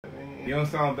You don't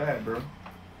sound bad, bro.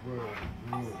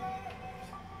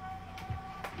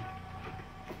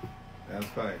 That's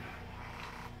fine.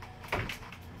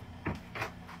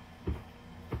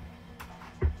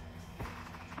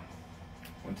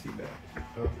 One tea back.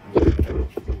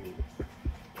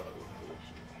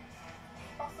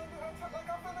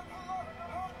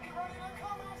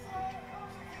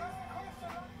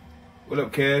 What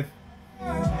up, Kev?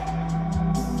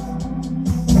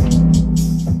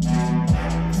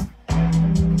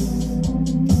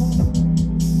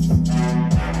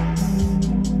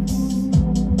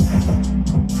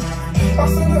 I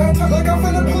send her a text like I'm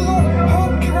finna pull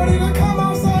up. Get ready to come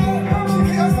outside. She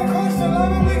keep asking questions like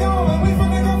where we going. We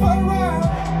finna go for a ride.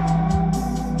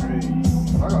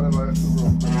 I got that last two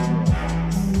real quick.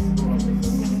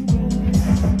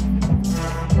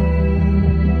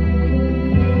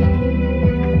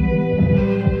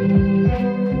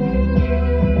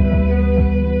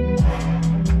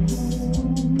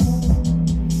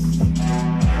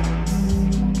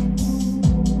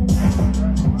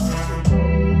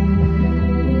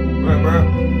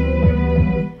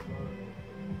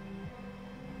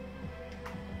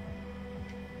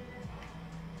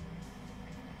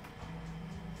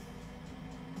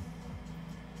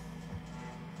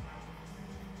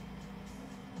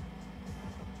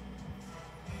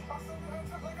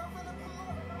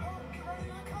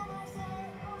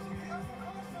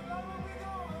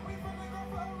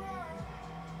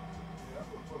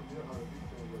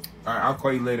 All right, I'll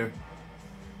call you later,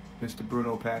 Mr.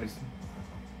 Bruno Patterson.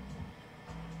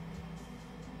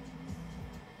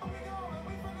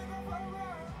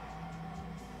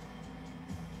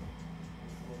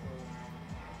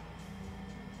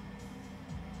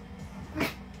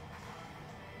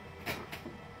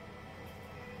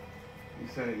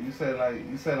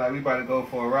 You said like we about to go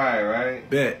for a ride, right?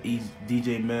 Bet. He's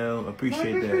DJ Mel.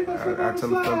 Appreciate that. I tell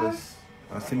the fellas.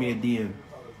 Send me a DM.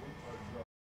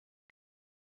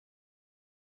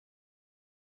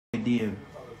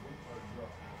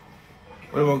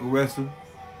 What about Uncle Wrestle?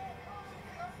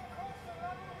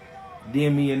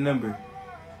 DM me your number.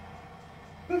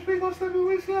 Bitch, we gonna step in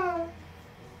with slide.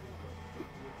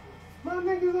 My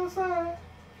niggas outside.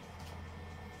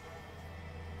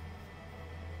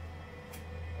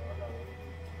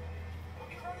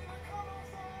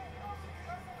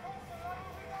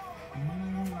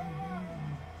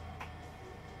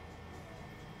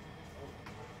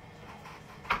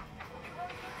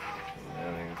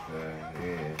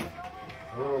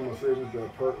 Say this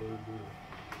that part right there.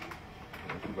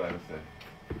 What you about to say?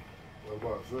 What I'm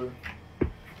about to say?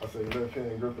 I say left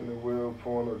hand gripping the wheel,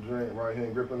 pouring a drink, right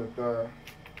hand gripping the thigh.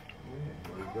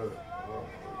 Yeah. Like that.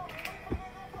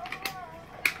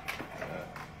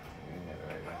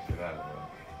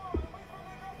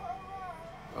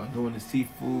 I'm doing the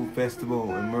seafood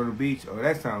festival in Myrtle Beach. Oh,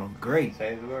 that sounds great.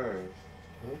 Change the words.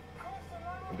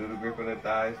 Do the grip on the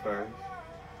thighs first.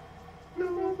 No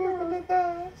more grip on the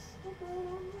thighs.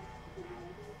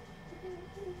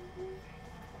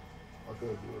 I could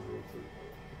do it real quick.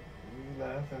 Nah, I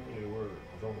sent Yeah, word.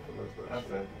 I don't finesse that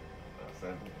shit. I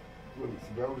sent it. Look,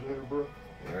 see, that was your head, bro?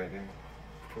 Yeah, right there.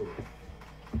 Cool.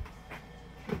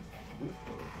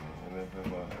 And then from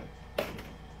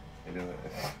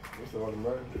It's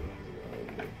automatic.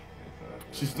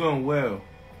 She's doing well.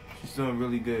 She's doing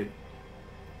really good.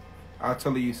 I'll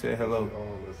tell her you said hello.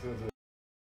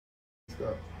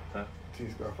 Scott. Huh?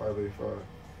 T-Scott 585.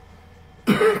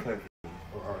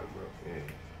 Oh, alright, bro. yeah.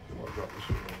 I'm gonna drop this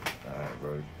shit, man. Alright,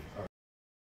 bro.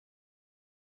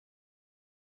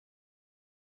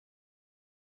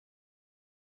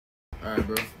 Alright,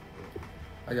 bro.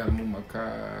 I gotta move my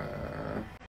car.